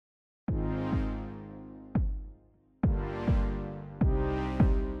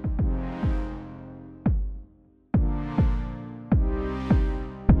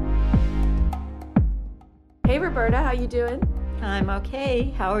Hey Roberta, how you doing? I'm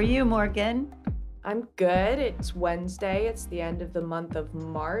okay. How are you, Morgan? I'm good. It's Wednesday. It's the end of the month of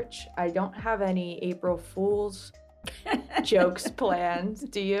March. I don't have any April Fool's jokes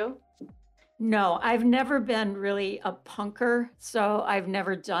planned. Do you? No, I've never been really a punker, so I've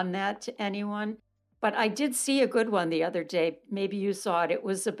never done that to anyone. But I did see a good one the other day. Maybe you saw it. It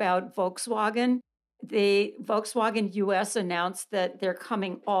was about Volkswagen. The Volkswagen US announced that they're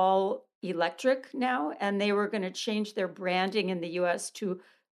coming all electric now, and they were going to change their branding in the US to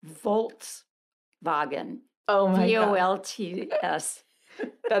Volkswagen. Oh my God. VOLTS.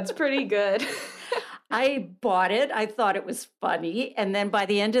 That's pretty good. I bought it. I thought it was funny. And then by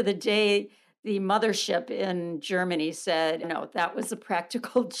the end of the day, the mothership in Germany said, no, that was a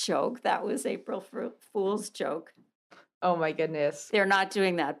practical joke. That was April Fool's joke. Oh my goodness. They're not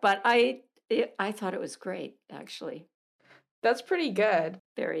doing that. But I thought it was great, actually. That's pretty good.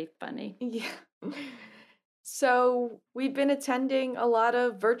 Very funny. Yeah. So we've been attending a lot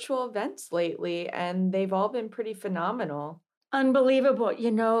of virtual events lately, and they've all been pretty phenomenal. Unbelievable,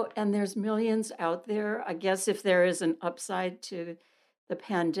 and there's millions out there. I guess if there is an upside to the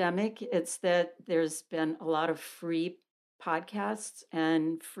pandemic, it's that there's been a lot of free podcasts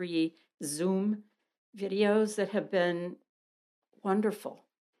and free Zoom videos that have been wonderful,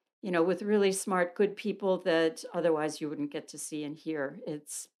 with really smart, good people that otherwise you wouldn't get to see and hear.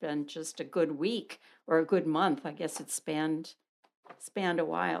 It's been just a good week or a good month. I guess it spanned a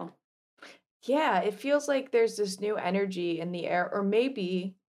while. Yeah, it feels like there's this new energy in the air, or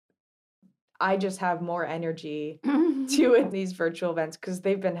maybe I just have more energy to in these virtual events because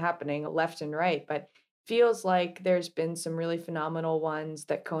they've been happening left and right, but feels like there's been some really phenomenal ones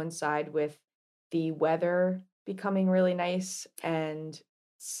that coincide with the weather becoming really nice, and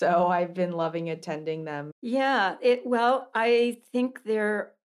so I've been loving attending them. Yeah, I think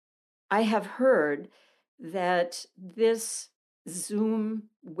I have heard that this Zoom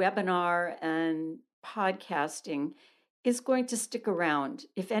webinar and podcasting is going to stick around.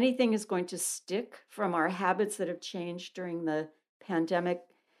 If anything is going to stick from our habits that have changed during the pandemic,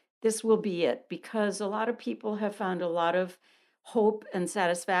 this will be it, because a lot of people have found a lot of hope and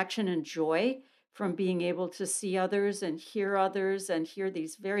satisfaction and joy from being able to see others and hear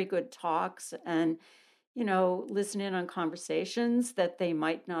these very good talks and listen in on conversations that they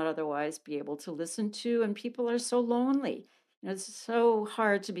might not otherwise be able to listen to. And people are so lonely. It's so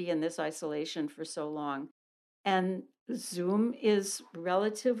hard to be in this isolation for so long. And Zoom is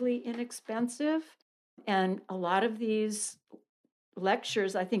relatively inexpensive. And a lot of these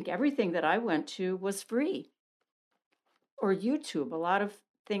lectures, I think everything that I went to was free. Or YouTube. A lot of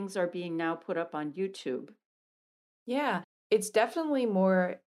things are being now put up on YouTube. Yeah, it's definitely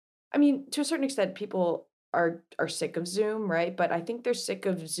more, I mean, to a certain extent, people are sick of Zoom, right? But I think they're sick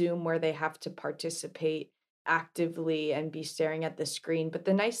of Zoom where they have to participate actively and be staring at the screen. But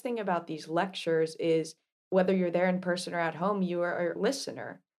the nice thing about these lectures is whether you're there in person or at home, you are a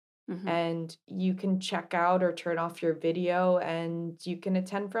listener. Mhm. And you can check out or turn off your video and you can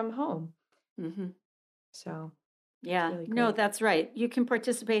attend from home. Mhm. So, Yeah, really no, great. that's right. You can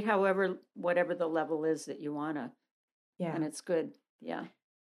participate whatever the level is that you want to, Yeah. and it's good. Yeah.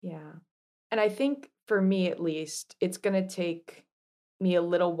 Yeah. And I think for me at least, it's going to take me a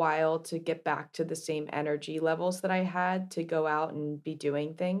little while to get back to the same energy levels that I had to go out and be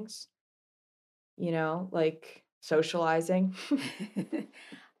doing things, like socializing.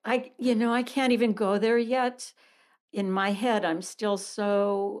 I can't even go there yet. In my head, I'm still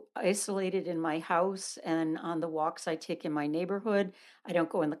so isolated in my house and on the walks I take in my neighborhood. I don't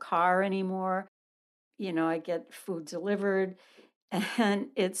go in the car anymore. I get food delivered, and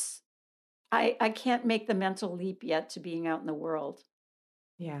I can't make the mental leap yet to being out in the world.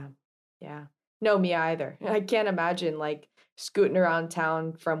 Yeah. Yeah. No, me either. I can't imagine like scooting around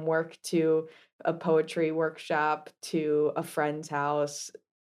town from work to a poetry workshop to a friend's house.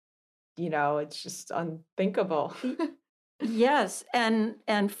 It's just unthinkable. Yes, and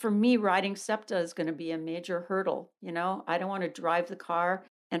for me, riding SEPTA is going to be a major hurdle. I don't want to drive the car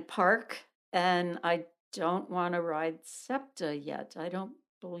and park, and I don't want to ride SEPTA yet. I don't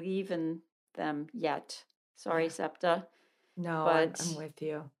believe in them yet. Sorry, Yeah. SEPTA. No, I'm But with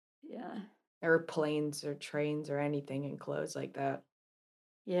you. yeah, Or planes or trains or anything enclosed like that.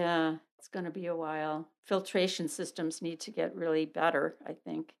 yeah, it's going to be a while. Filtration systems need to get really better, I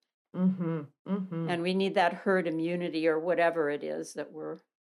think. Mm-hmm. Mm-hmm. And we need that herd immunity or whatever it is that we're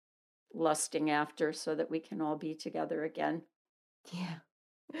lusting after so that we can all be together again. Yeah.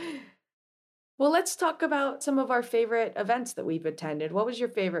 Well, let's talk about some of our favorite events that we've attended. What was your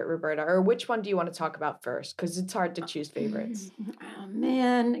favorite, Roberta? Or which one do you want to talk about first? Because it's hard to choose favorites. Oh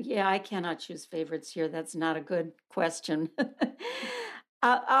man, yeah, I cannot choose favorites here. That's not a good question.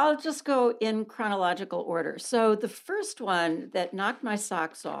 I'll just go in chronological order. So the first one that knocked my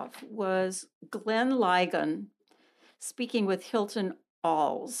socks off was Glenn Ligon speaking with Hilton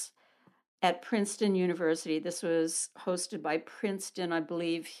Alls at Princeton University. This was hosted by Princeton. I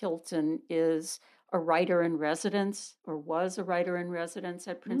believe Hilton is a writer in residence or was a writer in residence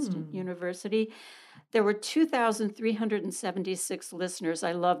at Princeton University. There were 2,376 listeners.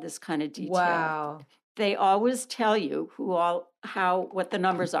 I love this kind of detail. Wow. They always tell you what the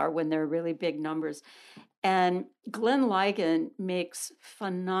numbers are when they're really big numbers. And Glenn Ligon makes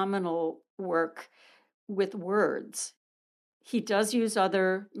phenomenal work with words. He does use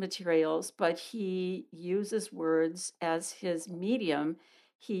other materials, but he uses words as his medium.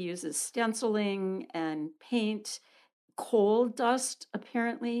 He uses stenciling and paint, coal dust,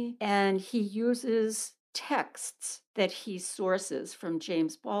 apparently, and he uses texts that he sources from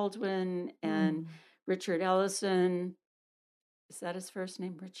James Baldwin and Richard Ellison. Is that his first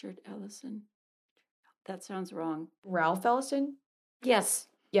name, Richard Ellison? That sounds wrong. Ralph Ellison? Yes.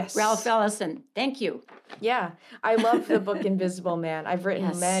 Yes. Ralph Ellison. Thank you. Yeah. I love the book Invisible Man. I've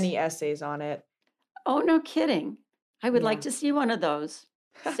written many essays on it. Oh, no kidding. I would like to see one of those.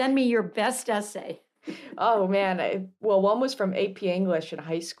 Send me your best essay. Oh, man. Well, one was from AP English in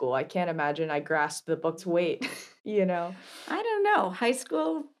high school. I can't imagine I grasped the book's weight, you know? I don't know. High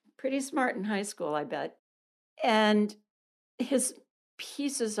school, pretty smart in high school, I bet. And his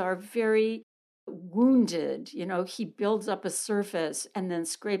pieces are very wounded. You know, he builds up a surface and then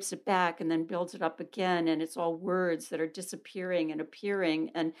scrapes it back and then builds it up again. And it's all words that are disappearing and appearing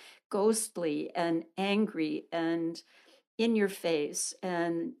and ghostly and angry and in your face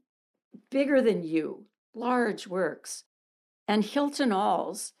and bigger than you, large works. And Hilton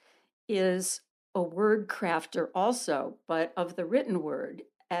Alls is a word crafter also, but of the written word,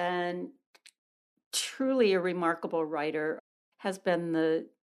 and truly a remarkable writer. Has been the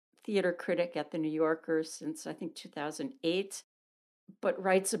theater critic at the New Yorker since I think 2008, but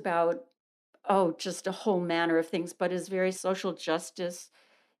writes about, just a whole manner of things, but is very social justice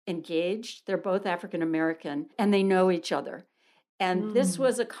engaged. They're both African American and they know each other. And this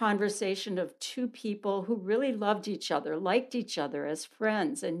was a conversation of two people who really loved each other, liked each other as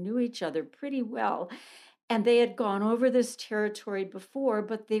friends, and knew each other pretty well. And they had gone over this territory before,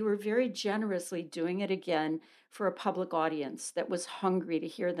 but they were very generously doing it again for a public audience that was hungry to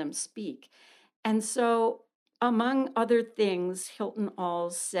hear them speak. And so, among other things, Hilton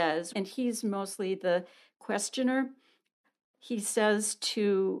Alls says, and he's mostly the questioner, he says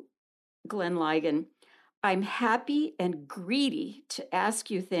to Glenn Ligon, I'm happy and greedy to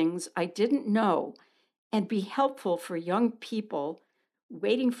ask you things I didn't know and be helpful for young people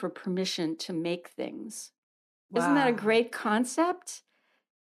waiting for permission to make things. Wow. Isn't that a great concept?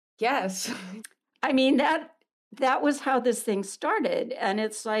 Yes. I mean, that was how this thing started. And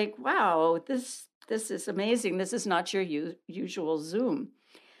it's like, wow, this is amazing. This is not your usual Zoom.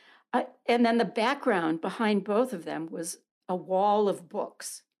 And then the background behind both of them was a wall of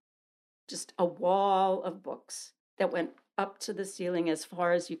books. Just a wall of books that went up to the ceiling as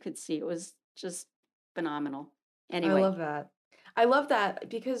far as you could see. It was just phenomenal. Anyway. I love that. I love that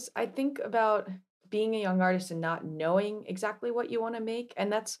because I think about being a young artist and not knowing exactly what you want to make,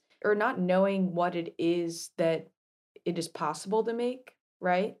 and or not knowing what it is that it is possible to make,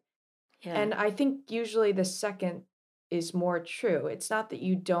 right? Yeah. And I think usually the second is more true. It's not that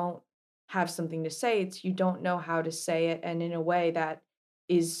you don't have something to say, it's you don't know how to say it, and in a way that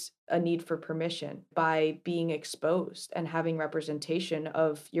is a need for permission by being exposed and having representation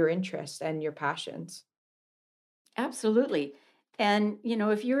of your interests and your passions. Absolutely. And,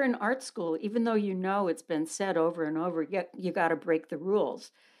 if you're in art school, even though it's been said over and over, you got to break the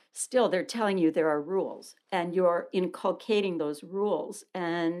rules. Still, they're telling you there are rules, and you're inculcating those rules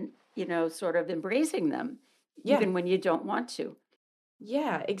and, sort of embracing them, even when you don't want to.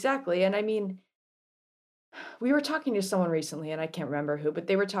 Yeah, exactly. And I mean, we were talking to someone recently, and I can't remember who, but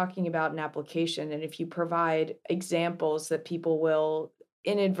they were talking about an application. And if you provide examples that people will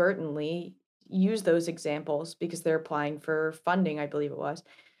inadvertently use those examples because they're applying for funding, I believe it was.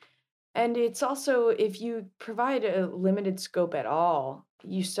 And it's also, if you provide a limited scope at all,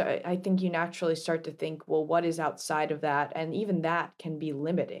 I think you naturally start to think, well, what is outside of that? And even that can be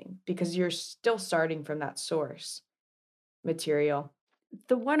limiting because you're still starting from that source material.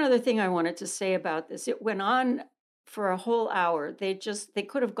 The one other thing I wanted to say about this, it went on for a whole hour. They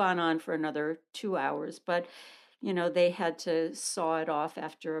could have gone on for another 2 hours, but They had to saw it off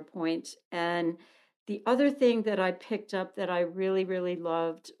after a point. And the other thing that I picked up that I really, really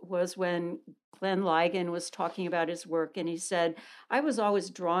loved was when Glenn Ligon was talking about his work, and he said, I was always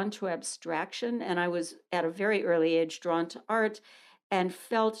drawn to abstraction, and I was at a very early age drawn to art and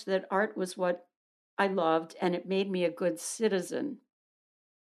felt that art was what I loved, and it made me a good citizen.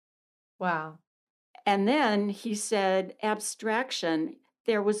 Wow. And then he said, abstraction,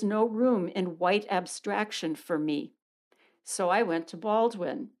 there was no room in white abstraction for me. So I went to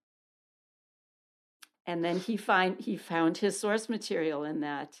Baldwin. And then he found his source material in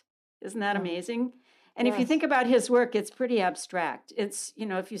that. Isn't that Wow. amazing? And if you Yes. think about his work, it's pretty abstract. It's,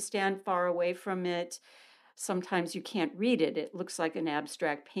 if you stand far away from it, sometimes you can't read it. It looks like an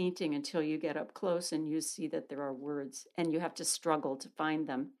abstract painting until you get up close and you see that there are words and you have to struggle to find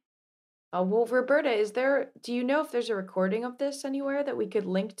them. Well, Roberta, do you know if there's a recording of this anywhere that we could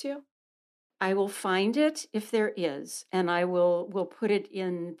link to? I will find it if there is, and we'll put it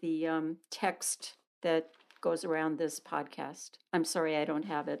in the text that goes around this podcast. I'm sorry I don't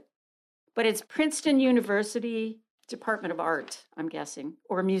have it. But it's Princeton University Department of Art, I'm guessing,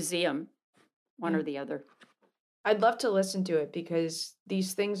 or museum, one or the other. I'd love to listen to it because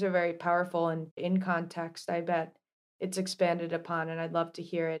these things are very powerful, and in context, I bet it's expanded upon, and I'd love to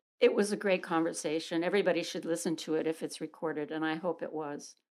hear it. It was a great conversation. Everybody should listen to it if it's recorded, and I hope it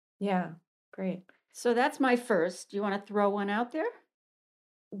was. Yeah, great. So that's my first. Do you want to throw one out there?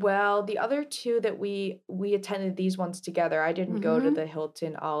 Well, the other two that we attended these ones together. I didn't go to the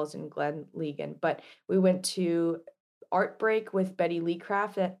Hilton Alls and Glen Legan, but we went to Art Break with Betty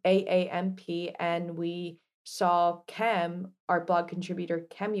Leecraft at AAMP, and we saw our blog contributor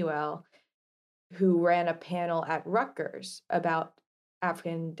Kemuel, who ran a panel at Rutgers about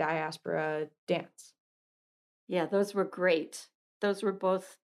African diaspora dance. Yeah, those were great. Those were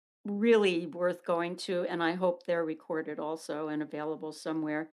both really worth going to, and I hope they're recorded also and available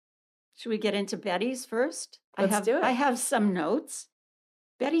somewhere. Should we get into Betty's first? Let's do it. I have some notes.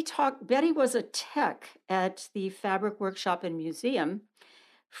 Betty was a tech at the Fabric Workshop and Museum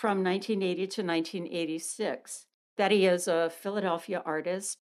from 1980 to 1986. Betty is a Philadelphia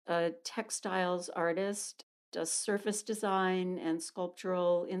artist, a textiles artist, does surface design and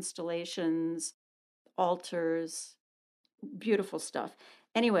sculptural installations, altars, beautiful stuff.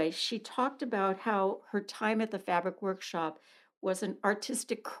 Anyway, she talked about how her time at the Fabric Workshop was an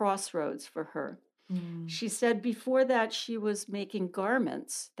artistic crossroads for her. She said before that she was making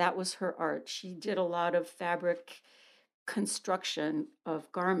garments. That was her art. She did a lot of fabric construction of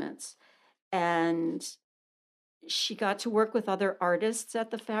garments. And she got to work with other artists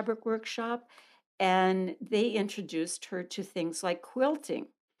at the Fabric Workshop, and they introduced her to things like quilting.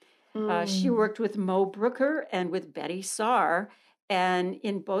 She worked with Mo Brooker and with Betty Saar, and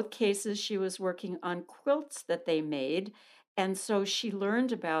in both cases, she was working on quilts that they made. And so she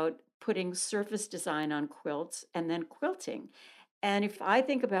learned about putting surface design on quilts and then quilting. And if I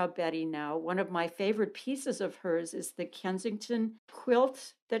think about Betty now, one of my favorite pieces of hers is the Kensington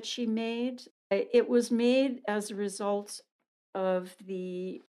quilt that she made. It was made as a result of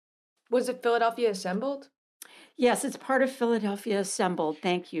Was it Philadelphia Assembled? Yes, it's part of Philadelphia Assembled.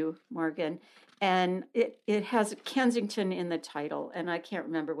 Thank you, Morgan. And it has Kensington in the title, and I can't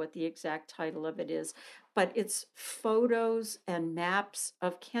remember what the exact title of it is, but it's photos and maps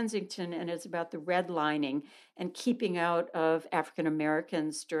of Kensington, and it's about the redlining and keeping out of African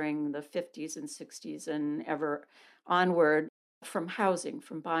Americans during the 50s and 60s and ever onward from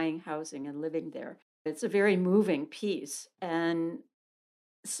buying housing and living there. It's a very moving piece. And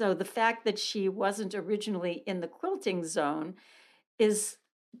so the fact that she wasn't originally in the quilting zone is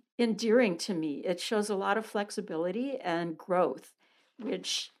endearing to me. It shows a lot of flexibility and growth,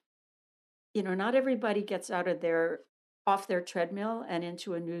 which, not everybody gets off their treadmill and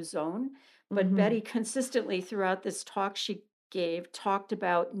into a new zone. But Betty consistently throughout this talk she gave talked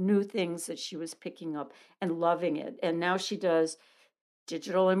about new things that she was picking up and loving it. And now she does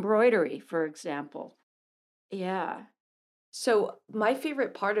digital embroidery, for example. Yeah. So my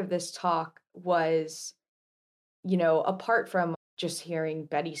favorite part of this talk was, apart from just hearing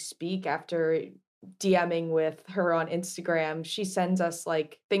Betty speak after DMing with her on Instagram, she sends us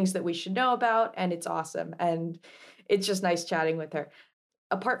like things that we should know about, and it's awesome. And it's just nice chatting with her.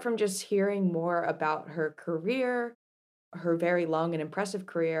 Apart from just hearing more about her career, her very long and impressive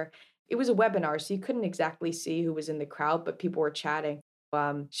career, it was a webinar, so you couldn't exactly see who was in the crowd, but people were chatting.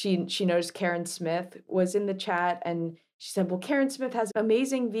 She noticed Karen Smith was in the chat, and she said, well, Karen Smith has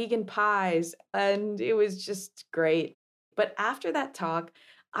amazing vegan pies, and it was just great. But after that talk,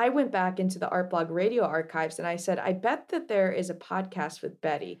 I went back into the Art Blog radio archives and I said, I bet that there is a podcast with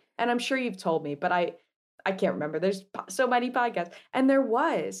Betty. And I'm sure you've told me, but I can't remember. There's so many podcasts. And there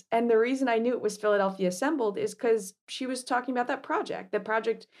was. And the reason I knew it was Philadelphia Assembled is because she was talking about that project. The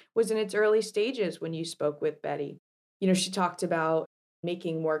project was in its early stages when you spoke with Betty. She talked about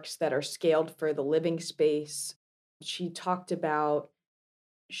making works that are scaled for the living space. She talked about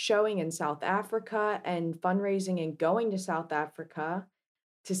showing in South Africa and fundraising and going to South Africa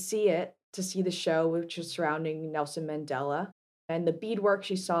to see it, to see the show, which was surrounding Nelson Mandela. And the beadwork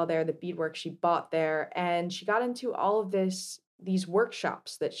she saw there, the beadwork she bought there. And she got into all of these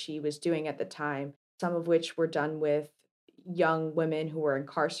workshops that she was doing at the time, some of which were done with young women who were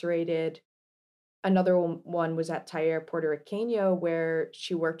incarcerated. Another one was at Taller Puerto Riqueño, where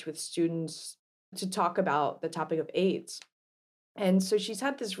she worked with students to talk about the topic of AIDS. And so she's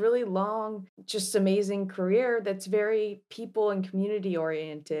had this really long, just amazing career that's very people and community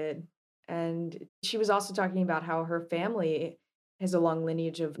oriented. And she was also talking about how her family has a long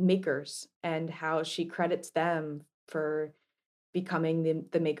lineage of makers and how she credits them for becoming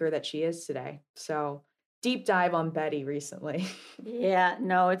the maker that she is today. So deep dive on Betty recently. Yeah,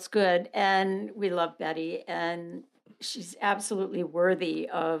 no, it's good. And we love Betty. And she's absolutely worthy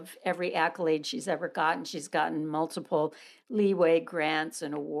of every accolade she's ever gotten. She's gotten multiple leeway grants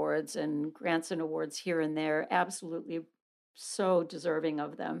and awards here and there. Absolutely so deserving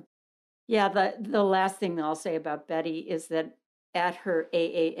of them. Yeah, the last thing I'll say about Betty is that at her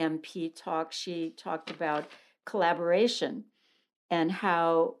AAMP talk, she talked about collaboration and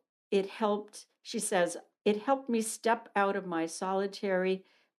how it helped, she says, it helped me step out of my solitary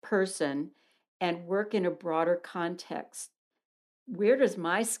person and work in a broader context. Where does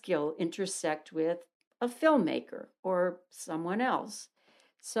my skill intersect with a filmmaker or someone else?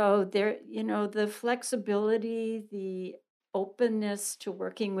 So there, the flexibility, the openness to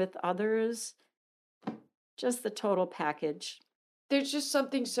working with others, just the total package. There's just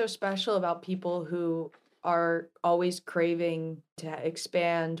something so special about people who are always craving to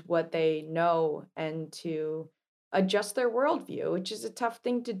expand what they know and to adjust their worldview, which is a tough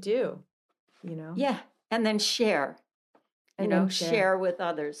thing to do. Yeah. And then share, share with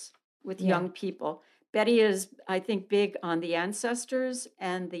others, with young people. Betty is, I think, big on the ancestors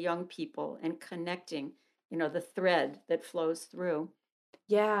and the young people and connecting, the thread that flows through.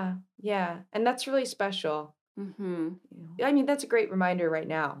 Yeah. And that's really special. Mm-hmm. I mean, that's a great reminder right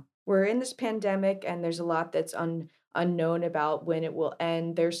now. We're in this pandemic and there's a lot that's unknown about when it will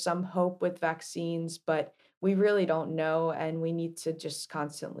end. There's some hope with vaccines, but we really don't know. And we need to just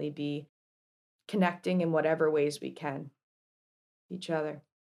constantly be connecting in whatever ways we can each other.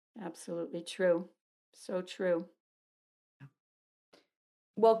 Absolutely true. So true.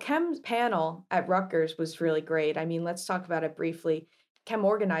 Well, Kem's panel at Rutgers was really great. I mean, let's talk about it briefly. Kem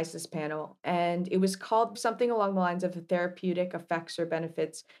organized this panel, and it was called something along the lines of the therapeutic effects or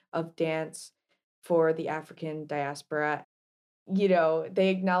benefits of dance for the African diaspora. They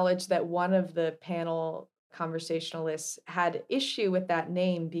acknowledged that one of the panel conversationalists had issue with that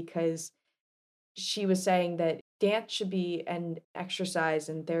name because she was saying that dance should be and exercise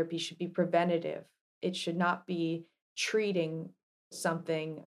and therapy should be preventative. It should not be treating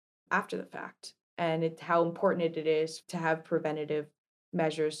something after the fact. And how important it is to have preventative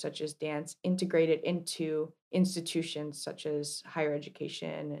measures such as dance integrated into institutions such as higher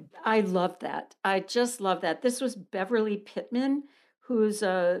education. I love that. I just love that. This was Beverly Pittman, who's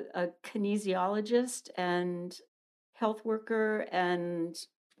a kinesiologist and health worker and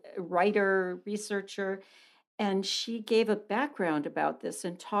writer, researcher. And she gave a background about this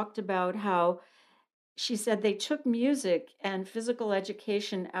and talked about how she said they took music and physical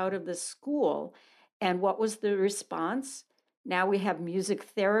education out of the school. And what was the response? Now we have music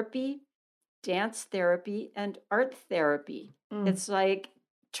therapy, dance therapy, and art therapy. It's like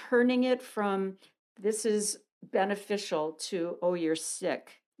turning it from this is beneficial to, oh, you're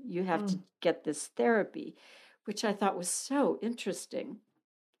sick. You have to get this therapy, which I thought was so interesting.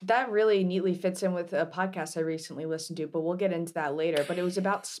 That really neatly fits in with a podcast I recently listened to, but we'll get into that later. But it was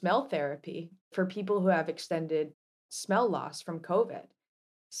about smell therapy for people who have extended smell loss from COVID.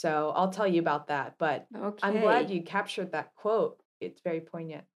 So I'll tell you about that. But I'm glad you captured that quote. It's very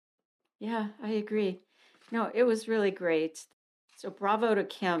poignant. Yeah, I agree. No, it was really great. So bravo to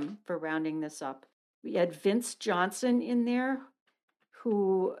Kim for rounding this up. We had Vince Johnson in there,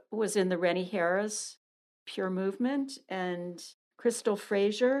 who was in the Rennie Harris Pure Movement, and Crystal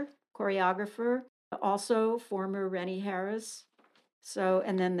Frazier, choreographer, also former Rennie Harris. So,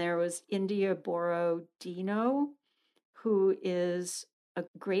 and then there was India Borodino, who is a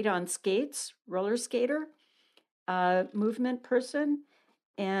great on skates, roller skater, movement person,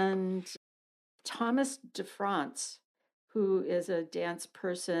 and Thomas DeFrance, who is a dance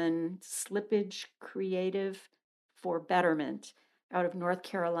person, Slippage Creative for Betterment out of North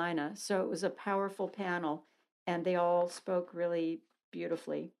Carolina. So it was a powerful panel, and they all spoke really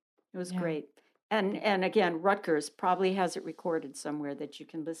beautifully. It was Yeah. great. And again, Rutgers probably has it recorded somewhere that you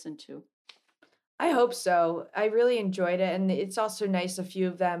can listen to. I hope so. I really enjoyed it, and it's also nice a few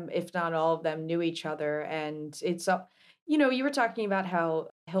of them, if not all of them, knew each other, and you were talking about how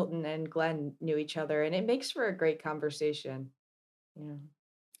Hilton and Glenn knew each other, and it makes for a great conversation. Yeah.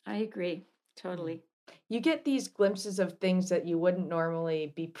 I agree, Yeah. totally. You get these glimpses of things that you wouldn't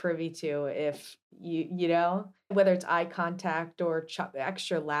normally be privy to if whether it's eye contact or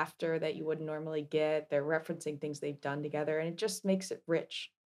extra laughter that you wouldn't normally get. They're referencing things they've done together, and it just makes it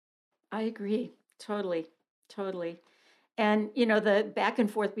rich. I agree, totally, totally. And, the back and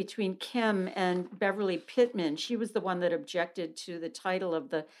forth between Kim and Beverly Pittman, she was the one that objected to the title of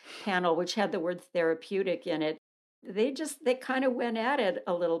the panel, which had the word therapeutic in it. They kind of went at it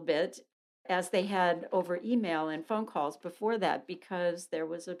a little bit as they had over email and phone calls before that, because there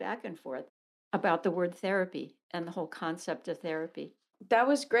was a back and forth about the word therapy and the whole concept of therapy. That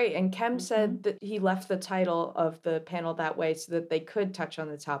was great, and Kem Mm-hmm. said that he left the title of the panel that way so that they could touch on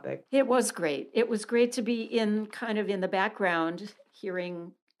the topic. It was great. It was great to be kind of in the background,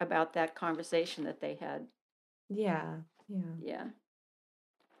 hearing about that conversation that they had. Yeah, yeah. Yeah.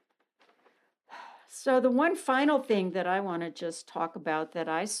 So the one final thing that I want to just talk about that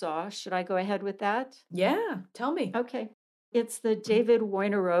I saw, should I go ahead with that? Yeah, tell me. Okay. It's the David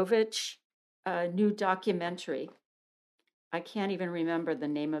Wojnarowicz new documentary. I can't even remember the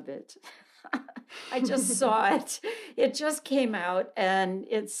name of it. I just saw it. It just came out, and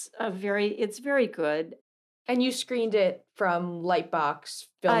it's very good. And you screened it from Lightbox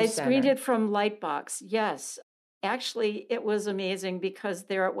Film I Center. screened it from Lightbox. Yes. Actually, it was amazing because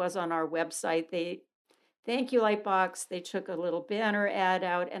there it was on our website. Thank you, Lightbox. They took a little banner ad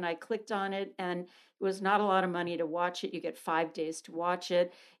out, and I clicked on it, and it was not a lot of money to watch it. You get 5 days to watch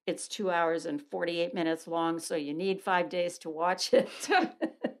it. It's 2 hours and 48 minutes long, so you need 5 days to watch it.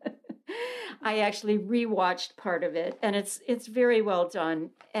 I actually rewatched part of it, and it's very well done.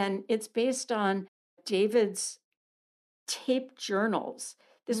 And it's based on David's tape journals.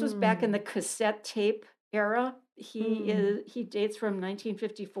 This was back in the cassette tape era. He dates from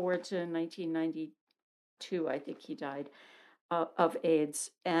 1954 to 1992. I think he died of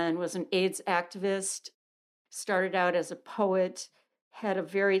AIDS, and was an AIDS activist. Started out as a poet, had a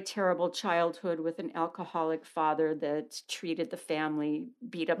very terrible childhood with an alcoholic father that treated the family,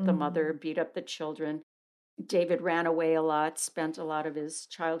 beat up the mother, beat up the children. David ran away a lot, spent a lot of his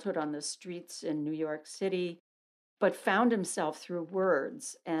childhood on the streets in New York City, but found himself through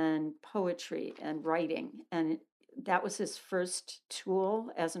words and poetry and writing. And that was his first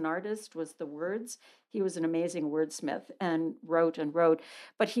tool as an artist, was the words. He was an amazing wordsmith and wrote and wrote,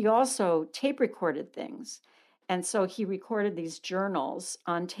 but he also tape recorded things. And so he recorded these journals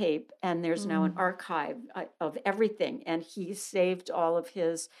on tape, and there's now an archive of everything. And he saved all of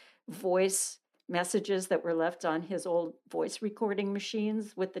his voice messages that were left on his old voice recording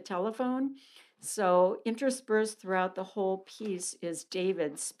machines with the telephone. So interspersed throughout the whole piece is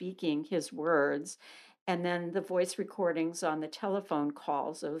David speaking his words, and then the voice recordings on the telephone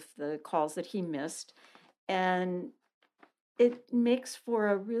calls of the calls that he missed. And it makes for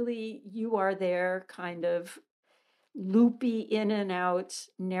a really you are there kind of loopy in and out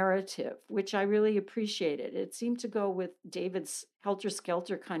narrative, which I really appreciated. It seemed to go with David's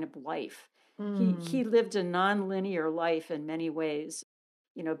helter-skelter kind of life. He lived a non-linear life in many ways,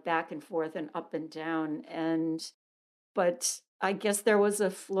 back and forth and up and down. But I guess there was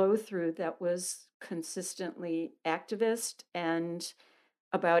a flow through that was consistently activist and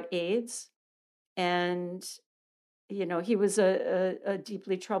about AIDS. And, he was a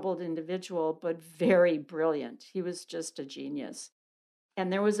deeply troubled individual, but very brilliant. He was just a genius.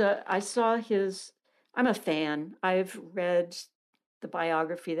 And I saw I'm a fan. I've read the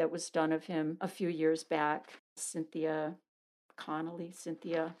biography that was done of him a few years back. Cynthia,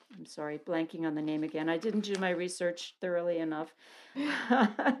 I'm sorry, blanking on the name again. I didn't do my research thoroughly enough.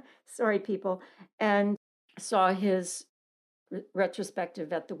 Sorry, people. And saw his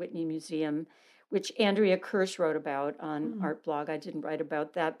retrospective at the Whitney Museum, which Andrea Kirsch wrote about on Art Blog. I didn't write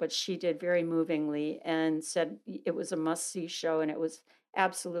about that, but she did very movingly and said it was a must-see show, and it was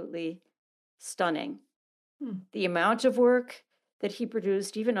absolutely stunning. The amount of work that he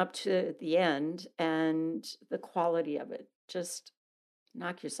produced, even up to the end, and the quality of it, just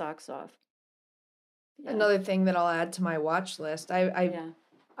knock your socks off. Yeah. Another thing that I'll add to my watch list. I'm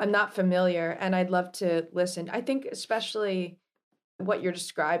not familiar, and I'd love to listen. I think especially what you're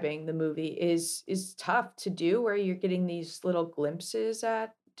describing, the movie, is tough to do where you're getting these little glimpses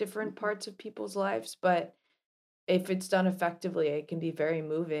at different Mhm. parts of people's lives, but if it's done effectively, it can be very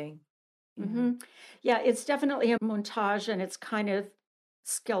moving. Yeah. Mhm. Yeah, it's definitely a montage and it's kind of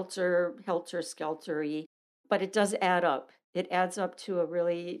helter-skeltery, but it does add up. It adds up to a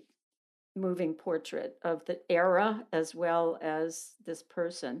really moving portrait of the era as well as this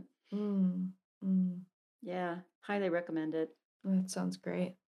person. Mm, mm. Yeah, highly recommend it. That sounds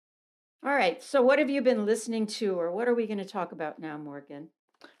great. All right, so what have you been listening to, or what are we going to talk about now, Morgan?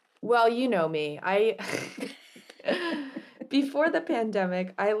 Well, you know me. I before the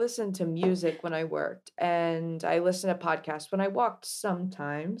pandemic, I listened to music when I worked, and I listened to podcasts when I walked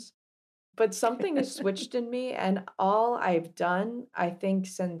sometimes. But something has switched in me, and all I've done, I think,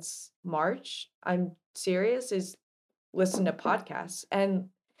 since March, I'm serious, is listen to podcasts. And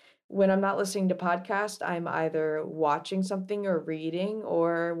when I'm not listening to podcast, I'm either watching something or reading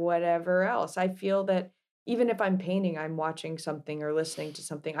or whatever else. I feel that even if I'm painting, I'm watching something or listening to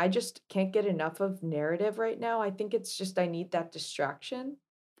something. I just can't get enough of narrative right now. I think it's just I need that distraction.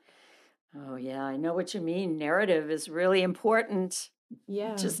 Oh, yeah, I know what you mean. Narrative is really important.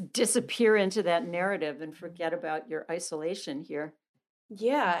 Yeah. Just disappear into that narrative and forget about your isolation here.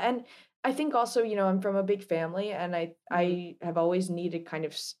 Yeah, and I think also, I'm from a big family and I Mm. I have always needed kind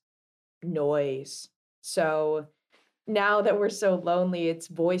of noise. So now that we're so lonely, it's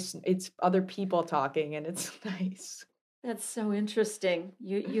other people talking and it's nice. That's so interesting.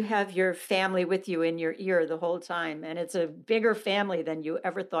 You have your family with you in your ear the whole time, and it's a bigger family than you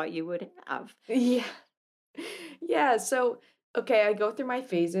ever thought you would have. Yeah. Yeah, so okay, I go through my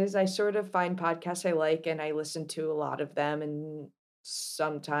phases. I sort of find podcasts I like and I listen to a lot of them, and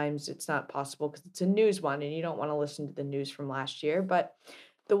sometimes it's not possible because it's a news one and you don't want to listen to the news from last year, but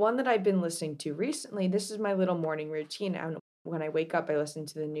the one that I've been listening to recently, this is my little morning routine, and when I wake up, I listen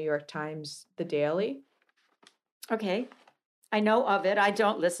to the New York Times, The Daily. Okay, I know of it. I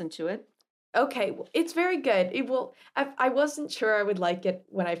don't listen to it. Okay, well, it's very good. I wasn't sure I would like it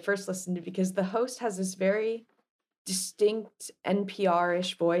when I first listened to it because the host has this very distinct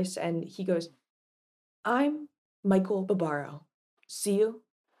NPR-ish voice, and he goes, "I'm Michael Barbaro. See you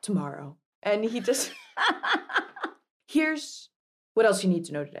tomorrow." And he just, here's what else you need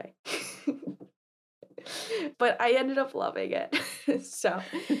to know today. But I ended up loving it. So,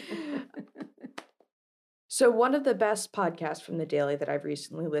 so one of the best podcasts from the Daily that I've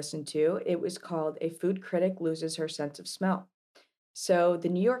recently listened to, it was called "A Food Critic Loses Her Sense of Smell." So the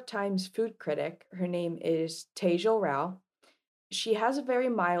New York Times food critic, her name is Tejal Rao. She has a very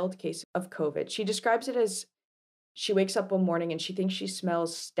mild case of COVID. She describes it as she wakes up one morning and she thinks she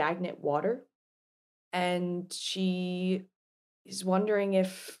smells stagnant water. And she is wondering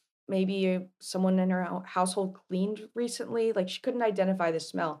if maybe someone in her household cleaned recently. Like she couldn't identify the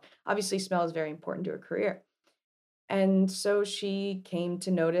smell. Obviously, smell is very important to her career. And so she came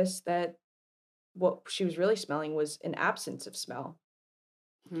to notice that what she was really smelling was an absence of smell.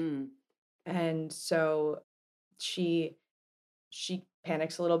 Hmm. And so she she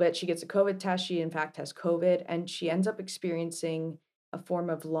panics a little bit. She gets a COVID test. She in fact has COVID, and she ends up experiencing a form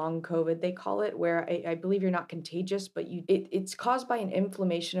of long COVID, they call it, where I believe you're not contagious, but it's caused by an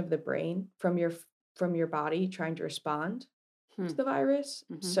inflammation of the brain from your body trying to respond Hmm. to the virus.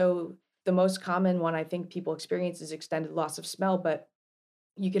 Mm-hmm. So the most common one I think people experience is extended loss of smell, but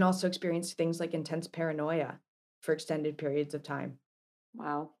you can also experience things like intense paranoia for extended periods of time.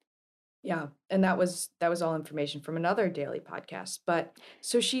 Wow. Yeah, and that was all information from another daily podcast, but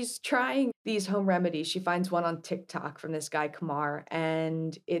so she's trying these home remedies. She finds one on TikTok from this guy Kamar,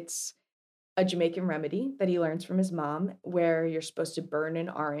 and it's a Jamaican remedy that he learns from his mom where you're supposed to burn an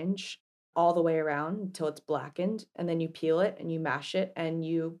orange all the way around until it's blackened, and then you peel it and you mash it and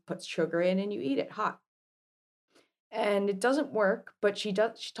you put sugar in and you eat it hot. And it doesn't work, but she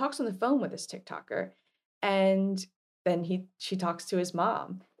talks on the phone with this TikToker, and then she talks to his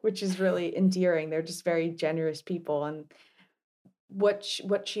mom, which is really endearing. They're just very generous people, and what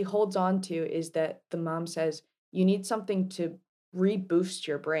she holds on to is that the mom says, "You need something to reboost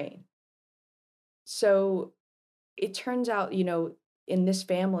your brain." So, it turns out, in this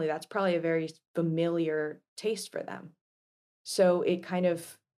family, that's probably a very familiar taste for them. So, it kind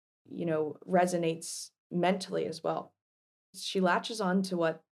of, resonates mentally as well. She latches on to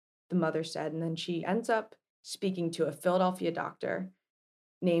what the mother said, and then she ends up speaking to a Philadelphia doctor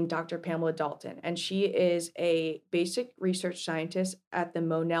named Dr. Pamela Dalton. And she is a basic research scientist at the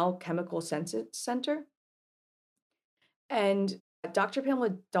Monell Chemical Center. And Dr. Pamela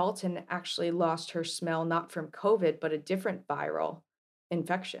Dalton actually lost her smell not from COVID, but a different viral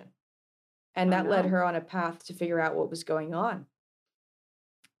infection. And Oh that led no. her on a path to figure out what was going on.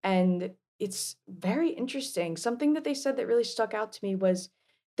 And it's very interesting. Something that they said that really stuck out to me was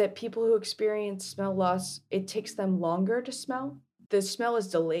that people who experience smell loss, it takes them longer to smell. The smell is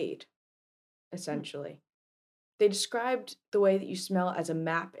delayed, Hmm. essentially. They described the way that you smell as a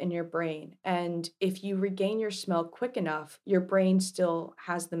map in your brain. And if you regain your smell quick enough, your brain still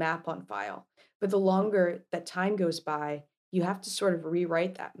has the map on file. But the Hmm. longer that time goes by, you have to sort of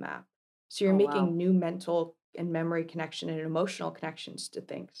rewrite that map. So you're Oh, making wow. new mental and memory connection and emotional connections to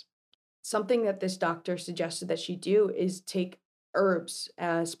things. Something that this doctor suggested that she do is take herbs,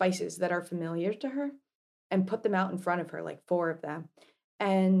 spices that are familiar to her and put them out in front of her, like 4 of them.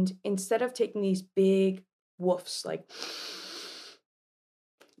 And instead of taking these big woofs, like,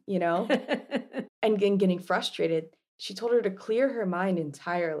 you know, and getting frustrated, she told her to clear her mind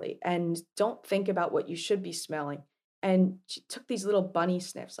entirely and don't think about what you should be smelling. And she took these little bunny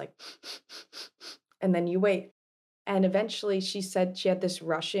sniffs, like, and then you wait. And eventually she said she had this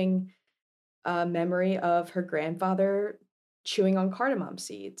rushing memory of her grandfather chewing on cardamom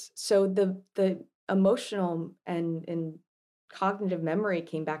seeds. So the emotional and cognitive memory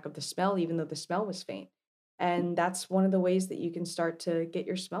came back of the smell, even though the smell was faint. And that's one of the ways that you can start to get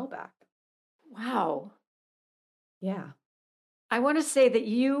your smell back. Wow. Yeah. I want to say that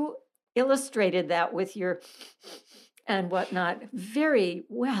you illustrated that with your and whatnot very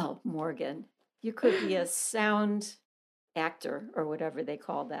well, Morgan. You could be a sound actor or whatever they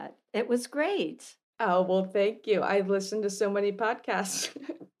call that. It was great. Oh, well, thank you. I've listened to so many podcasts.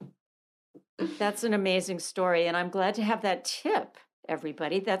 That's an amazing story. And I'm glad to have that tip,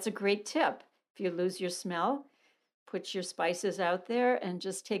 everybody. That's a great tip. If you lose your smell, put your spices out there and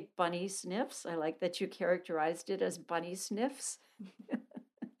just take bunny sniffs. I like that you characterized it as bunny sniffs.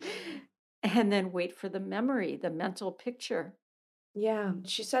 And then wait for the memory, the mental picture. Yeah.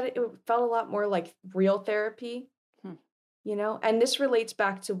 She said it felt a lot more like real therapy, Hmm. and this relates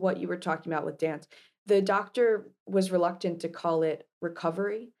back to what you were talking about with dance. The doctor was reluctant to call it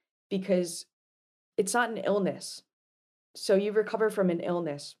recovery because it's not an illness. So you recover from an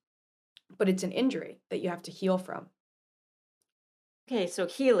illness, but it's an injury that you have to heal from. Okay, so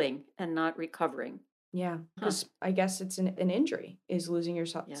healing and not recovering. Yeah, Huh. because I guess it's an injury, is losing your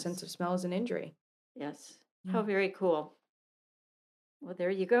sense Yes. of smell is an injury. Yes. Yeah, How very cool. Well, there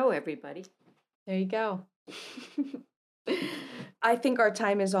you go, everybody. there you go. I think our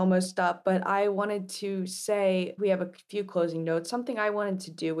time is almost up, but I wanted to say we have a few closing notes. Something I wanted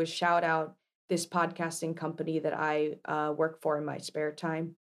to do was shout out this podcasting company that I work for in my spare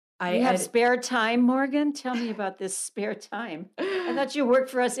time. I You have edit. spare time, Morgan? Tell me about this spare time. I thought you worked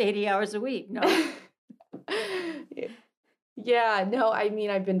for us 80 hours a week. No? Yeah, no, I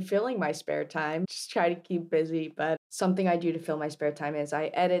mean, I've been filling my spare time, just try to keep busy, but something I do to fill my spare time is I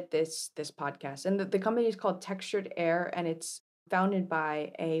edit this podcast. And the company is called Textured Air, and it's founded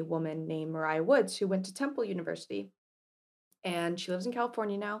by a woman named Mariah Woods who went to Temple University, and she lives in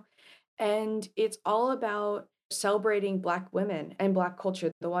California now. And it's all about celebrating Black women and Black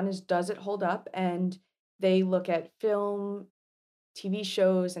culture. The one is Does It Hold Up? And they look at film, TV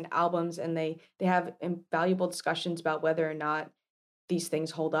shows and albums, and they have invaluable discussions about whether or not these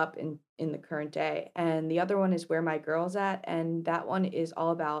things hold up in the current day. And the other one is Where My Girl's At, and that one is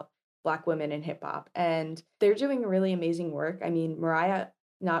all about Black women in hip hop. And they're doing really amazing work. I mean, Mariah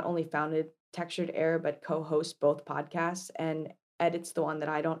not only founded Textured Air, but co-hosts both podcasts and edits the one that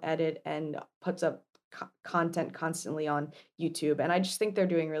I don't edit and puts up content constantly on YouTube. And I just think they're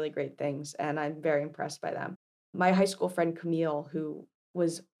doing really great things, and I'm very impressed by them. My high school friend Camille, who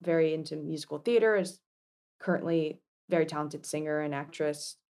was very into musical theater, is currently very talented singer and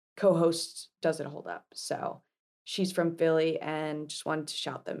actress, co-hosts Does It Hold Up? So she's from Philly and just wanted to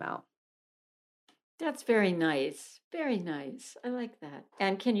shout them out. That's very nice. Very nice. I like that.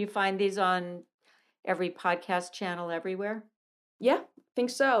 And can you find these on every podcast channel everywhere? Yeah, think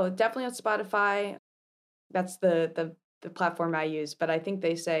so. Definitely on Spotify. That's the platform I use, but I think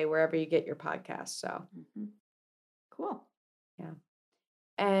they say wherever you get your podcasts. So Mm-hmm. Cool. yeah.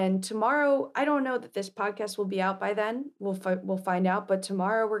 And tomorrow, I don't know that this podcast will be out by then. We'll find out. But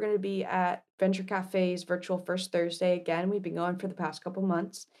tomorrow we're going to be at Venture Cafe's virtual First Thursday again. We've been going for the past couple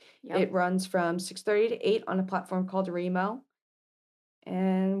months. It Yep. runs from 6:30 to 8 on a platform called Remo.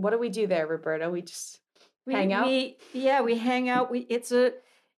 And what do we do there, Roberta? We just hang out? We hang out.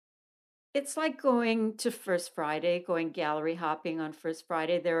 It's like going to First Friday, going gallery hopping on First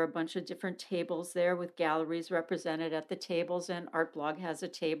Friday. There are a bunch of different tables there with galleries represented at the tables, and Artblog has a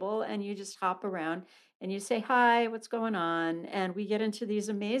table, and you just hop around and you say, "Hi, what's going on?" And we get into these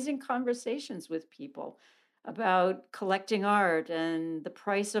amazing conversations with people about collecting art and the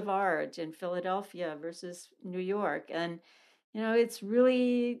price of art in Philadelphia versus New York. And it's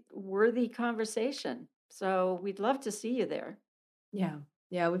really worthy conversation. So we'd love to see you there. Yeah.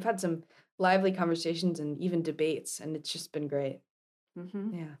 Yeah, we've had some lively conversations and even debates, and it's just been great.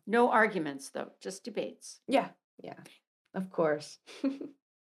 Mm-hmm. Yeah. No arguments, though, just debates. Yeah. Yeah. Of course.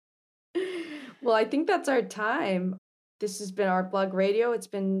 Well, I think that's our time. This has been Art Blog Radio. It's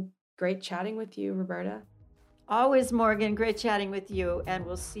been great chatting with you, Roberta. Always, Morgan. Great chatting with you. And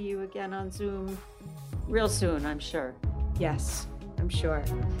we'll see you again on Zoom real soon, I'm sure. Yes, I'm sure.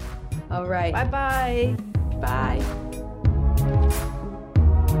 All right. Bye-bye. Bye.